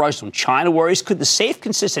polarized on China worries, could the safe,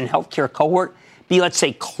 consistent healthcare cohort be, let's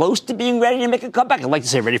say, close to being ready to make a comeback? I'd like to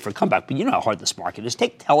say ready for a comeback, but you know how hard this market is.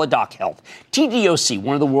 Take Teladoc Health, TDOC,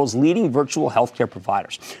 one of the world's leading virtual healthcare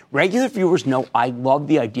providers. Regular viewers know I love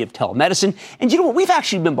the idea of telemedicine. And you know what? We've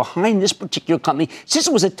actually been behind this particular company since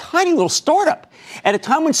it was a tiny little startup. At a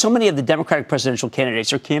time when so many of the Democratic presidential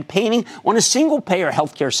candidates are campaigning on a single-payer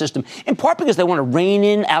healthcare system, in part because they want to rein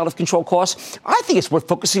in out-of-control costs, I think it's worth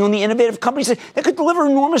focusing on the innovative companies that could deliver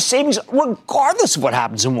enormous savings regardless of what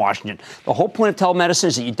happens in Washington. The whole point of telemedicine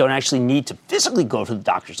is that you don't actually need to physically go to the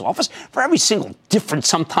doctor's office. For every single difference,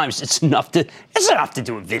 sometimes it's enough to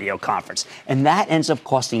do a video conference. And that ends up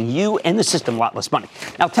costing you and the system a lot less money.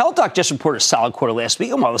 Now, Teladoc just reported a solid quarter last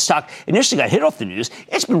week, and while the stock initially got hit off the news,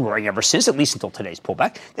 it's been roaring ever since, at least until today's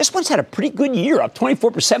pullback. This one's had a pretty good year, up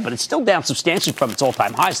 24%, but it's still down substantially from its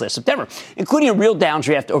all-time highs last September, including a real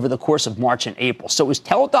downdraft over the course of March and April. So is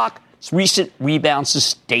Teladoc's recent rebound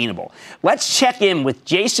sustainable? Let's check in with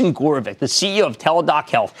Jason Gorevic, the CEO of Teladoc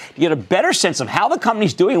Health, to get a better sense of how the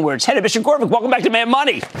company's doing and where it's headed. Mr. Gorevic, welcome back to Mad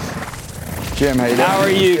Money. Jim, how you doing? How are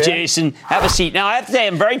you, Jason? Have a seat. Now, I have to say,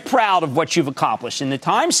 I'm very proud of what you've accomplished. In the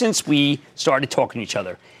time since we started talking to each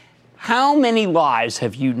other, how many lives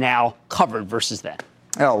have you now covered versus then?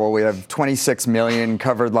 Oh, well, we have 26 million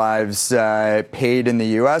covered lives paid in the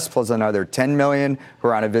U.S., plus another 10 million who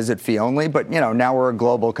are on a visit fee only. But, you know, now we're a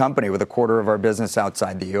global company with a quarter of our business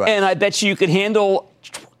outside the U.S. And I bet you could handle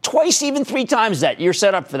twice, even 3 times that. You're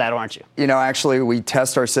set up for that, aren't you? You know, actually, we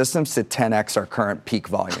test our systems to 10x our current peak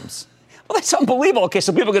volumes. Well, that's unbelievable. Okay,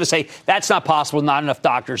 so people are going to say, that's not possible, not enough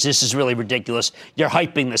doctors, this is really ridiculous. You're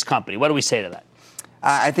hyping this company. What do we say to that?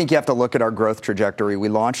 I think you have to look at our growth trajectory. We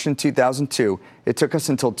launched in 2002. It took us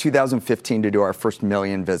until 2015 to do our first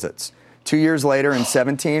million visits. 2 years later, in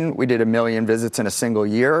 2017, we did 1 million visits in a single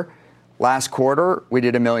year. Last quarter, we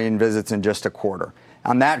did 1 million visits in just a quarter.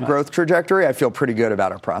 On that growth trajectory, I feel pretty good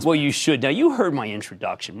about our prospects. Well, you should. Now, you heard my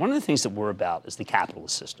introduction. One of the things that we're about is the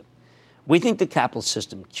capitalist system. We think the capitalist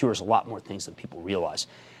system cures a lot more things than people realize.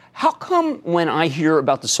 How come when I hear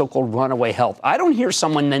about the so-called runaway health, I don't hear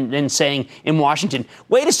someone then saying in Washington,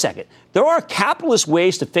 wait a second, there are capitalist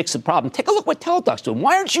ways to fix the problem. Take a look what Teladoc's doing.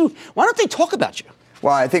 Why don't they talk about you?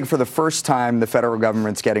 Well, I think for the first time, the federal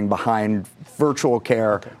government's getting behind virtual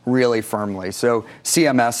care really firmly. So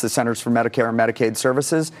CMS, the Centers for Medicare and Medicaid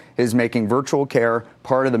Services, is making virtual care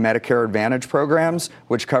part of the Medicare Advantage programs,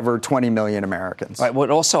 which cover 20 million Americans. Right. What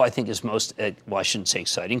also I think is most, well, I shouldn't say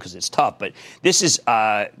exciting because it's tough, but this is,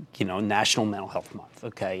 National Mental Health Month,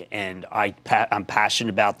 okay? And I'm passionate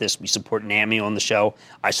about this. We support NAMI on the show.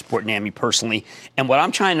 I support NAMI personally. And what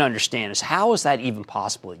I'm trying to understand is how is that even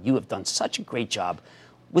possible that you have done such a great job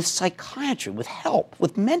with psychiatry, with help,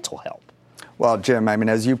 with mental help? Well, Jim, I mean,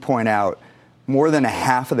 as you point out, more than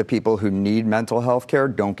half of the people who need mental health care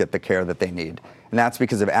don't get the care that they need. And that's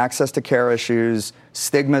because of access to care issues,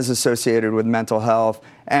 stigmas associated with mental health,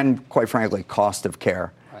 and quite frankly, cost of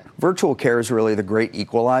care. Right. Virtual care is really the great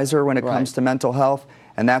equalizer when it comes to mental health.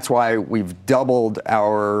 And that's why we've doubled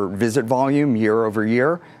our visit volume year over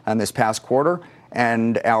year on this past quarter.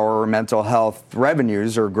 And our mental health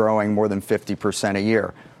revenues are growing more than 50% a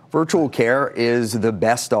year. Virtual care is the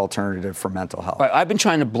best alternative for mental health. Right, I've been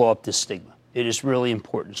trying to blow up this stigma. It is really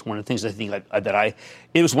important. It's one of the things I think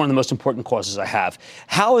it was one of the most important causes I have.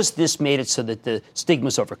 How has this made it so that the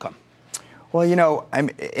stigma's overcome? Well, I'm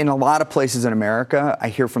in a lot of places in America, I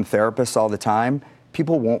hear from therapists all the time,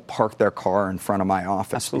 people won't park their car in front of my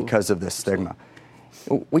office because of this stigma.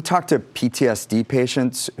 We talk to PTSD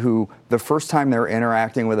patients who the first time they're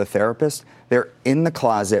interacting with a therapist, they're in the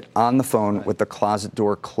closet on the phone with the closet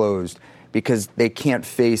door closed because they can't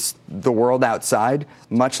face the world outside,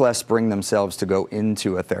 much less bring themselves to go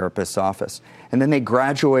into a therapist's office. And then they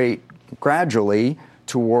graduate gradually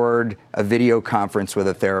toward a video conference with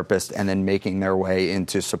a therapist and then making their way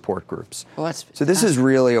into support groups. So this is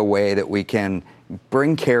really a way that we can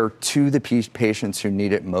bring care to the patients who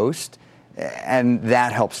need it most. And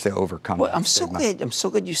that helps to overcome. Well, I'm so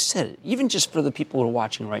glad you said it. Even just for the people who are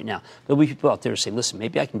watching right now, there'll be people out there who say, "Listen,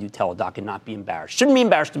 maybe I can do Teladoc and not be embarrassed." Shouldn't be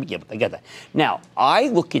embarrassed to begin with. I get that. Now, I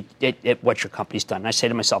look at what your company's done, and I say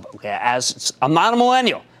to myself, "Okay, I'm not a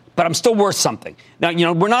millennial, but I'm still worth something." Now,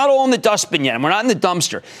 we're not all in the dustbin yet, and we're not in the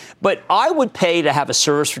dumpster. But I would pay to have a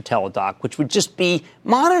service for Teladoc, which would just be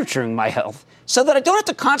monitoring my health, so that I don't have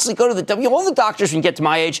to constantly go to all the doctors when you get to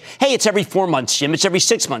my age. Hey, it's every 4 months, Jim. It's every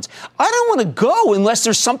 6 months. I don't want to go unless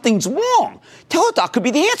there's something's wrong. Teladoc could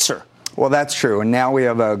be the answer. Well, that's true. And now we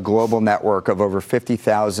have a global network of over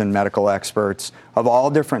 50,000 medical experts of all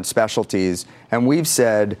different specialties. And we've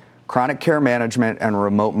said chronic care management and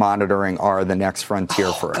remote monitoring are the next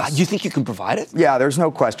frontier for us. God, you think you can provide it? Yeah, there's no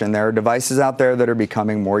question. There are devices out there that are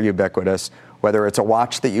becoming more ubiquitous, whether it's a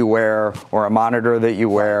watch that you wear or a monitor that you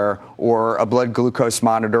wear or a blood glucose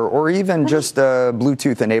monitor or even just a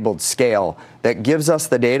Bluetooth-enabled scale that gives us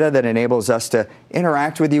the data that enables us to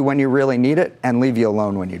interact with you when you really need it and leave you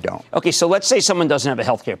alone when you don't. Okay, so let's say someone doesn't have a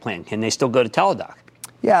health care plan. Can they still go to Teladoc?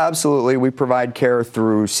 Yeah, absolutely. We provide care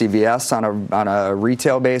through CVS on a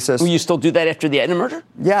retail basis. Will you still do that after the Aetna merger?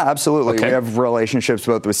 Yeah, absolutely. Okay. We have relationships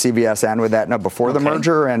both with CVS and with Aetna before the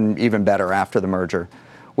merger and even better after the merger.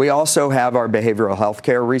 We also have our behavioral health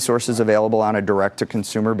care resources available on a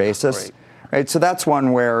direct-to-consumer basis. Right? So that's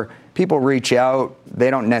one where people reach out.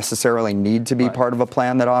 They don't necessarily need to be part of a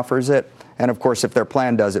plan that offers it. And, of course, if their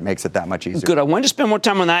plan does, it makes it that much easier. Good. I wanted to spend more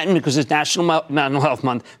time on that because it's National Mental Health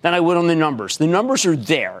Month than I would on the numbers. The numbers are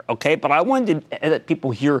there, okay? But I wanted to let people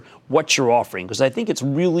hear what you're offering because I think it's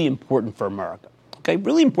really important for America, okay?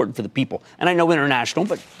 Really important for the people. And I know international,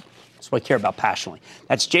 but that's what I care about passionately.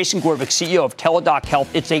 That's Jason Gorevic, CEO of Teladoc Health.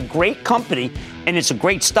 It's a great company, and it's a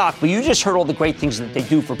great stock. But you just heard all the great things that they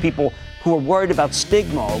do for people who are worried about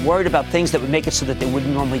stigma or worried about things that would make it so that they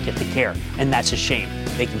wouldn't normally get the care. And that's a shame.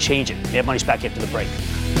 They can change it. We have Money's back after the break.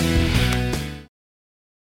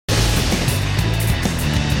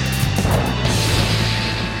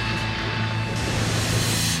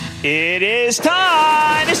 It is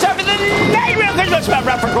time. It's time for the Night Real Christmas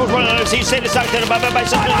wrap for Coach. You say this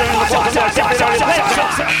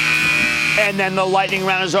and then the lightning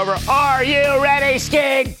round is over. Are you ready,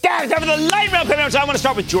 Skig? Time for the Lightning Round Christmas. I want to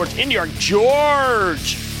start with George in New York.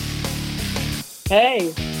 George.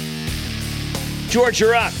 Hey. George,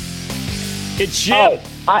 you're up. It's Jim.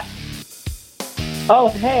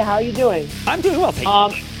 Hey, how are you doing? I'm doing well,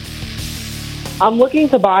 thank you. I'm looking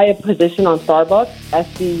to buy a position on Starbucks,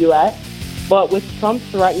 SBUS, but with Trump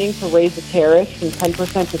threatening to raise the tariffs from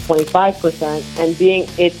 10% to 25% and being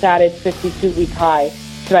it's at its 52-week high,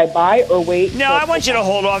 should I buy or wait? No, I want you to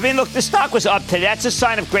hold off. I mean, look, the stock was up today. That's a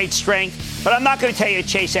sign of great strength. But I'm not going to tell you to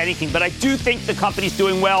chase anything. But I do think the company's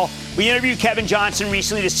doing well. We interviewed Kevin Johnson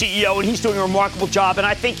recently, the CEO, and he's doing a remarkable job. And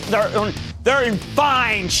I think they're in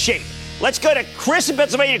fine shape. Let's go to Chris in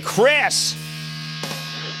Pennsylvania. Chris.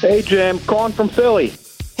 Hey, Jim. Calling from Philly.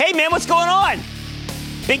 Hey, man, what's going on?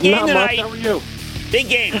 Big game tonight. How are you? Big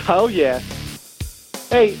game. Oh, yeah.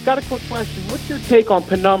 Hey, got a quick question. What's your take on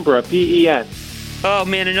Penumbra, PEN? Oh,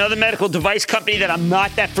 man, another medical device company that I'm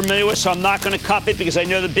not that familiar with, so I'm not going to cup it because I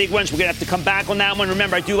know the big ones. We're going to have to come back on that one.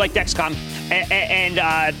 Remember, I do like Dexcom, and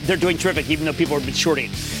they're doing terrific, even though people have been shorting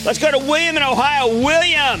it. Let's go to William in Ohio.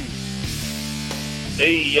 William.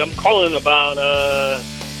 Hey, I'm calling about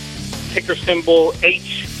ticker symbol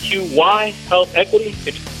HQY, Health Equity.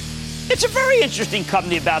 It's a very interesting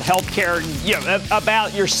company about healthcare,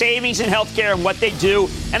 about your savings in healthcare and what they do.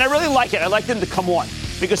 And I really like it. I like them to come on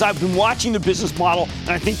because I've been watching the business model, and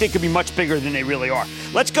I think they could be much bigger than they really are.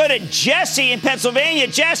 Let's go to Jesse in Pennsylvania.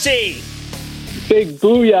 Jesse. Big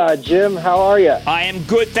booyah, Jim. How are you? I am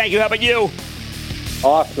good, thank you. How about you?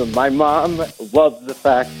 Awesome. My mom loves the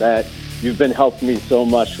fact that you've been helping me so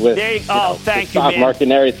much with thank the stock market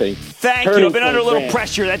and everything. Thank you. I've been under a little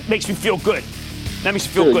pressure. That makes me feel good. That makes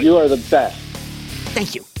me feel good. You are the best.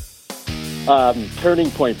 Thank you.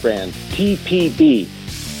 Turning Point Brands,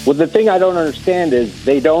 TPB. Well, the thing I don't understand is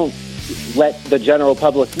they don't let the general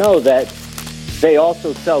public know that they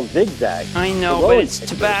also sell Zigzag. I know, but it's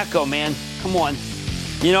tobacco, man. Come on.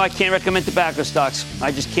 I can't recommend tobacco stocks.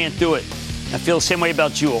 I just can't do it. I feel the same way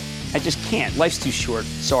about Juul. I just can't. Life's too short.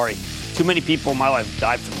 Sorry. Too many people in my life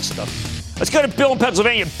died from this stuff. Let's go to Bill in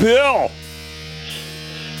Pennsylvania. Bill.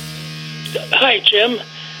 Hi, Jim.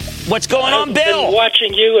 What's going on, Bill? I've been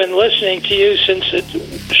watching you and listening to you since it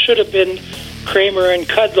should have been Cramer and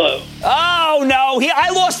Kudlow. Oh, no. I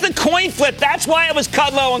lost the coin flip. That's why it was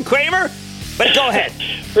Kudlow and Cramer. But go ahead.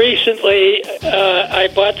 Recently, I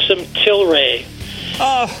bought some Tilray.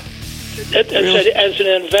 Oh. As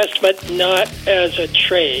an investment, not as a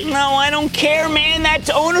trade. No, I don't care, man. That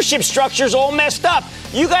ownership structure is all messed up.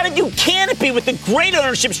 You got to do Canopy with the great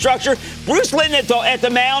ownership structure. Bruce Lynn at the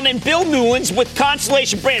mound and Bill Newlands with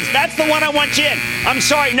Constellation Brands. That's the one I want you in. I'm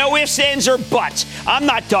sorry, no ifs, ands, or buts. I'm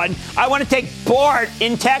not done. I want to take Bart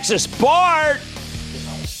in Texas. Bart!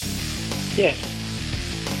 Yes.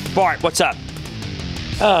 Bart, what's up?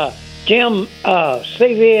 Jim,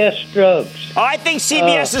 CVS Drugs. I think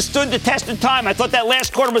CVS has stood the test of time. I thought that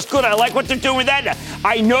last quarter was good. I like what they're doing with that.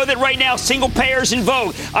 I know that right now single payers in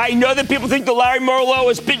vogue. I know that people think the Larry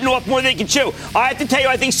Merlo is bitten off more than they can chew. I have to tell you,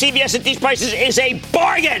 I think CVS at these prices is a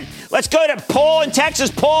bargain. Let's go to Paul in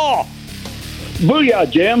Texas. Paul.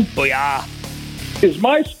 Booyah, Jim. Booyah. Is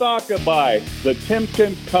my stock a buy? The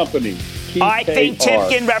Timken Company. I think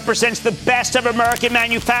Timken represents the best of American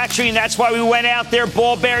manufacturing. That's why we went out there,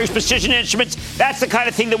 ball bearings, precision instruments. That's the kind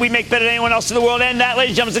of thing that we make better than anyone else in the world. And that,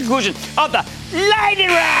 ladies and gentlemen, is the conclusion of the Lightning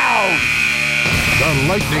Round. The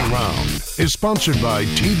Lightning Round is sponsored by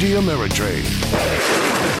TD Ameritrade.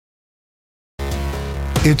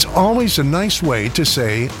 It's always a nice way to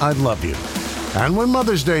say I love you. And when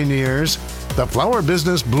Mother's Day nears, the flower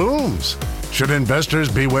business blooms. Should investors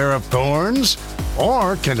beware of thorns?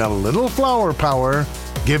 Or can a little flower power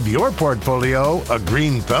give your portfolio a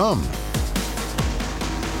green thumb?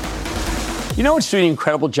 You know what's doing an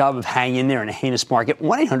incredible job of hanging in there in a heinous market?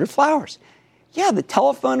 1-800-Flowers. Yeah, the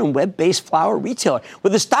telephone and web-based flower retailer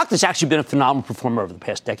with a stock that's actually been a phenomenal performer over the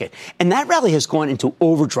past decade. And that rally has gone into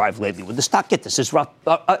overdrive lately. With the stock, get this, it's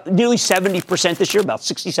nearly 70% this year, about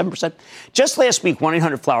 67%. Just last week,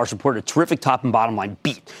 1-800-Flowers reported a terrific top and bottom line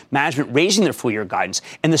beat. Management raising their full-year guidance,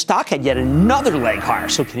 and the stock had yet another leg higher.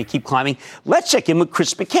 So can it keep climbing? Let's check in with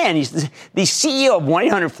Chris McCann. He's the CEO of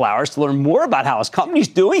 1-800-Flowers to learn more about how his company's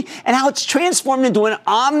doing and how it's transformed into an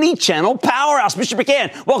omni-channel powerhouse. Mr.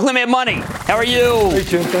 McCann, welcome to Mad Money. How are you? Hey,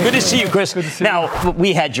 Jim, good to see you, Chris. Good to see now, you.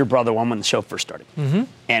 We had your brother on when the show first started. Mm-hmm.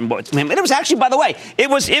 And it was actually, by the way,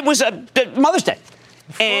 it was Mother's Day.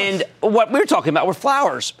 And what we were talking about were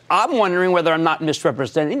flowers. I'm wondering whether I'm not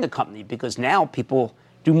misrepresenting the company because now people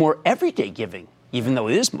do more everyday giving, even though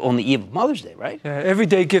it is on the eve of Mother's Day, right? Yeah,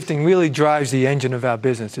 everyday gifting really drives the engine of our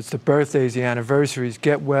business. It's the birthdays, the anniversaries,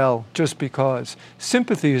 get well, just because.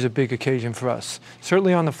 Sympathy is a big occasion for us,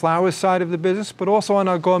 certainly on the flowers side of the business, but also on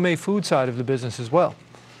our gourmet food side of the business as well.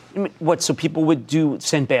 I mean, what, so people would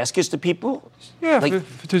send baskets to people? Yeah,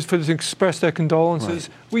 to express their condolences.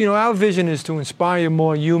 Right. Well, our vision is to inspire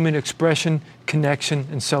more human expression, connection,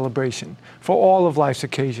 and celebration for all of life's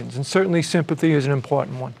occasions. And certainly sympathy is an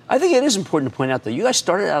important one. I think it is important to point out that you guys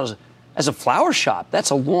started out as a flower shop. That's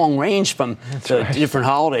a long range from different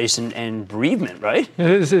holidays and bereavement, right? It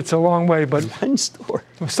is. It's a long way, but one store.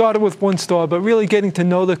 We started with one store, but really getting to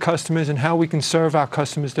know the customers and how we can serve our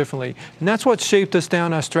customers differently. And that's what shaped us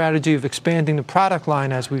down our strategy of expanding the product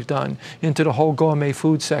line as we've done into the whole gourmet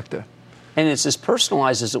food sector. And it's as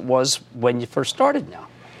personalized as it was when you first started now.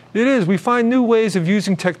 It is. We find new ways of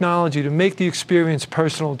using technology to make the experience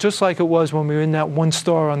personal, just like it was when we were in that one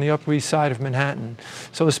store on the Upper East Side of Manhattan.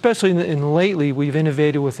 So especially in lately, we've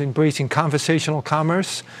innovated with embracing conversational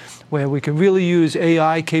commerce, where we can really use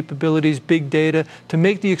AI capabilities, big data, to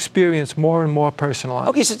make the experience more and more personalized.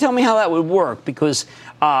 Okay, so tell me how that would work, because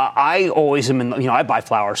I always am I buy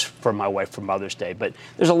flowers for my wife for Mother's Day, but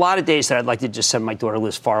there's a lot of days that I'd like to just send my daughter who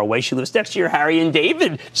lives far away. She lives next to your Harry and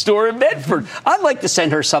David store in Bedford. I'd like to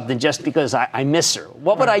send her something just because I miss her.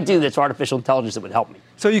 What would I do that's artificial intelligence that would help me?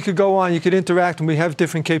 So you could go on, you could interact, and we have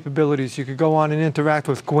different capabilities. You could go on and interact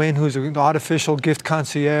with Gwyn, who's an artificial gift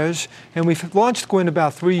concierge. And we've launched Gwyn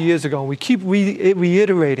about 3 years ago, and we keep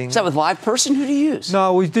reiterating. Is that with LivePerson? Who do you use?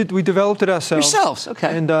 No, we developed it ourselves. Yourselves,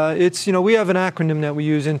 okay. And it's, we have an acronym that we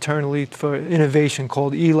use internally for innovation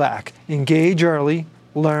called ELAC. Engage early,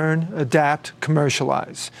 learn, adapt,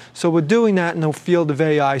 commercialize. So we're doing that in the field of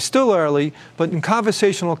AI, still early, but in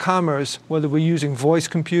conversational commerce, whether we're using voice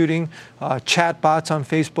computing, chat bots on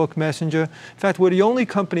Facebook Messenger. In fact, we're the only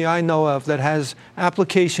company I know of that has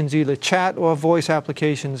applications, either chat or voice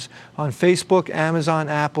applications, on Facebook, Amazon,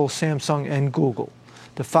 Apple, Samsung, and Google.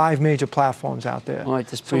 The 5 major platforms out there. All right,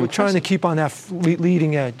 that's so we're trying to keep on that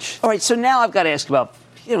leading edge. All right, so now I've got to ask about,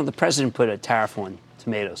 the president put a tariff on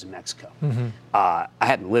tomatoes in Mexico. Mm-hmm. I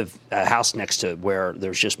happen to live a house next to where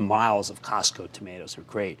there's just miles of Costco tomatoes. They're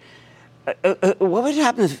great. What would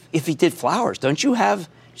happen if he did flowers? Don't you have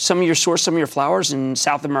some of your flowers in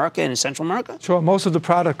South America and in Central America? Sure. Most of the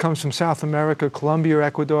product comes from South America, Colombia,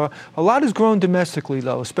 Ecuador. A lot is grown domestically,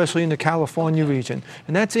 though, especially in the California region.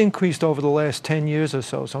 And that's increased over the last 10 years or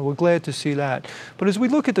so. So we're glad to see that. But as we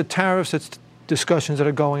look at the tariffs, discussions that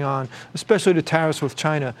are going on, especially the tariffs with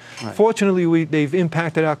China. Right. Fortunately, they've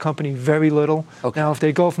impacted our company very little. Okay. Now, if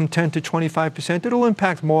they go from 10 to 25%, it'll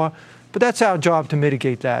impact more. But that's our job to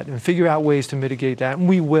mitigate that and figure out ways to mitigate that, and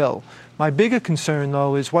we will. My bigger concern,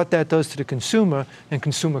 though, is what that does to the consumer and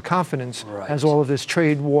consumer confidence as all of this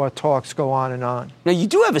trade war talks go on and on. Now, you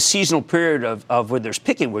do have a seasonal period of where there's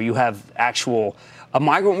picking, where you have actual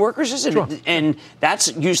migrant workers, is it? Sure. And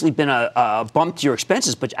that's usually been a bump to your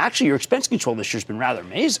expenses, but actually your expense control this year has been rather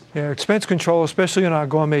amazing. Yeah, expense control, especially in our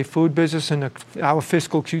gourmet food business and our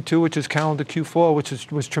fiscal Q2, which is calendar Q4, which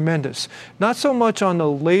was tremendous. Not so much on the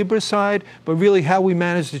labor side, but really how we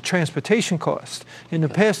manage the transportation cost. In the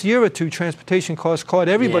past year or two, transportation costs caught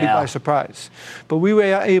everybody by surprise. But we were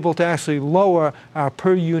able to actually lower our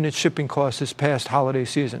per unit shipping costs this past holiday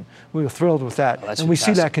season. We were thrilled with that, and fantastic. We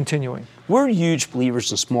see that continuing. We're huge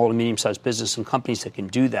believers in small to medium-sized business and companies that can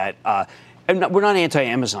do that. And we're not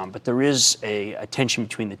anti-Amazon, but there is a tension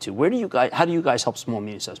between the two. How do you guys help small and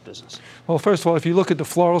medium-sized business? Well, first of all, if you look at the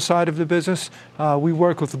floral side of the business, we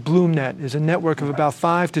work with BloomNet. It's a network of about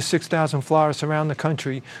 5,000 to 6,000 florists around the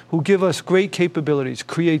country who give us great capabilities,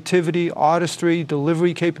 creativity, artistry,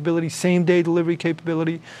 delivery capability, same-day delivery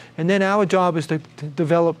capability. And then our job is to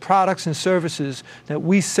develop products and services that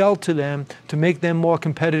we sell to them to make them more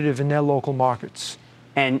competitive in their local markets.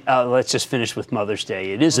 And let's just finish with Mother's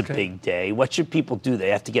Day. It is a big day. What should people do? They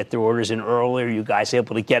have to get their orders in early. Are you guys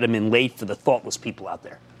able to get them in late for the thoughtless people out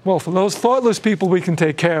there? Well, for those thoughtless people, we can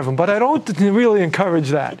take care of them. But I don't really encourage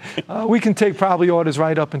that. We can take probably orders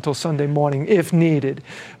right up until Sunday morning if needed.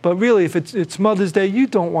 But really, if it's Mother's Day, you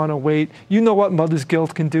don't want to wait. You know what mother's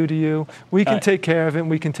guilt can do to you. We can take care of it, and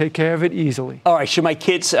we can take care of it easily. All right. Should my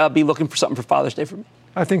kids be looking for something for Father's Day for me?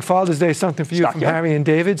 I think Father's Day is something for you from Harry and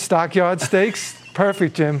David. Stockyard Steaks.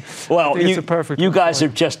 Perfect, Jim. Well, you guys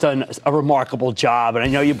have just done a remarkable job. And I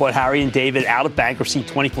know you bought Harry and David out of bankruptcy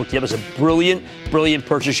 2014. It was a brilliant, brilliant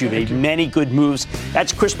purchase. You've made many good moves.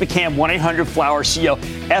 That's Chris McCann, 1-800-Flower CEO,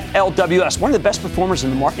 FLWS, one of the best performers in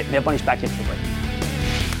the market. Mad Money's back in for the break.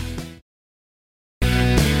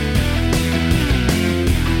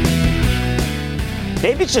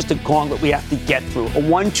 Maybe it's just a gauntlet we have to get through, a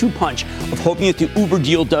 1-2 punch of hoping that the Uber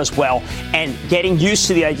deal does well and getting used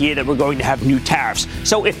to the idea that we're going to have new tariffs.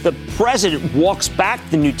 So if the president walks back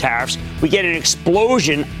the new tariffs, we get an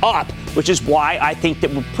explosion up, which is why I think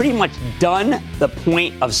that we're pretty much done the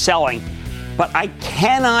point of selling. But I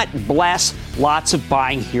cannot bless lots of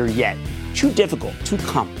buying here yet. Too difficult, too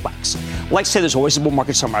complex. Like I said, there's always a bull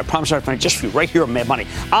market somewhere. I promise I'll find it just for you right here on Mad Money.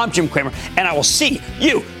 I'm Jim Cramer, and I will see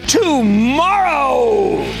you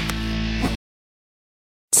tomorrow.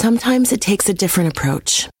 Sometimes it takes a different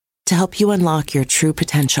approach to help you unlock your true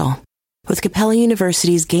potential. With Capella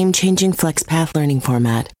University's game-changing FlexPath learning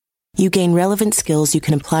format, you gain relevant skills you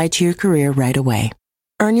can apply to your career right away.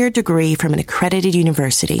 Earn your degree from an accredited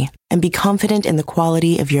university and be confident in the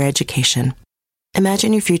quality of your education.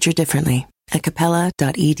 Imagine your future differently at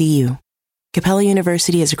capella.edu. Capella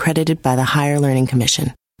University is accredited by the Higher Learning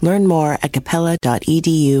Commission. Learn more at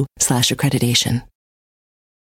capella.edu/accreditation.